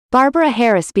Barbara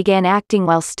Harris began acting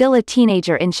while still a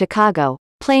teenager in Chicago,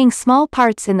 playing small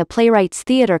parts in the Playwrights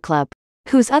Theater Club,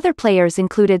 whose other players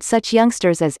included such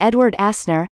youngsters as Edward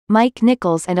Asner, Mike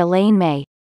Nichols and Elaine May.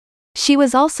 She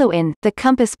was also in The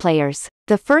Compass Players,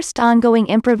 the first ongoing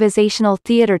improvisational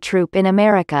theater troupe in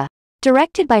America,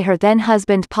 directed by her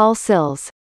then-husband Paul Sills,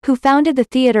 who founded the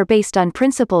theater based on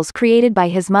principles created by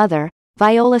his mother,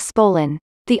 Viola Spolin,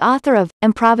 the author of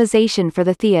Improvisation for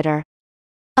the Theater.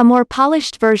 A more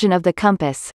polished version of The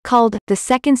Compass, called The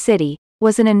Second City,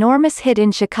 was an enormous hit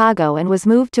in Chicago and was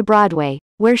moved to Broadway,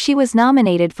 where she was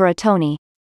nominated for a Tony.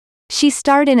 She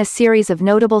starred in a series of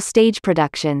notable stage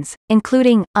productions,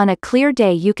 including On a Clear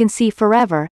Day You Can See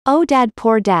Forever, Oh Dad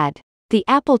Poor Dad, The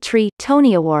Apple Tree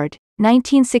Tony Award,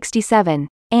 1967,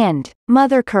 and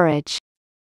Mother Courage.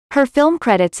 Her film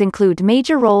credits include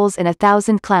major roles in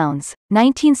 1,000 Clowns,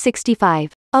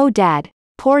 1965, Oh Dad,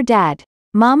 Poor Dad,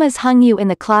 Mama's Hung You in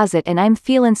the Closet and I'm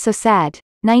Feelin' So Sad,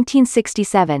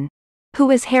 1967. Who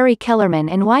is Harry Kellerman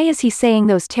and why is he saying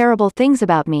those terrible things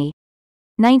about me?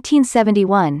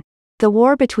 1971. The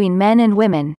War Between Men and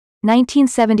Women,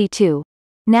 1972.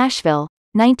 Nashville,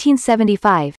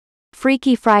 1975.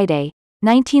 Freaky Friday,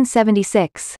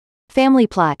 1976. Family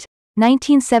Plot,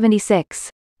 1976.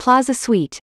 Plaza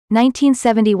Suite,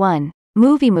 1971.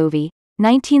 Movie,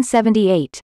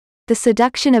 1978. The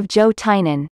Seduction of Joe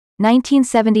Tynan,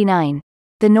 1979.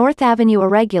 The North Avenue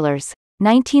Irregulars,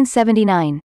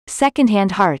 1979.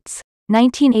 Secondhand Hearts,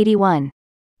 1981.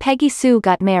 Peggy Sue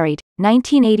Got Married,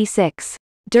 1986.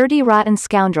 Dirty Rotten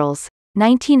Scoundrels,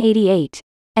 1988.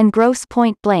 And Gross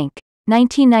Point Blank,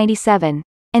 1997.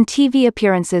 And TV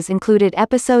appearances included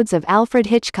episodes of Alfred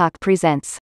Hitchcock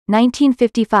Presents,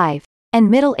 1955, and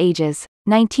Middle Ages,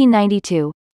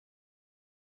 1992.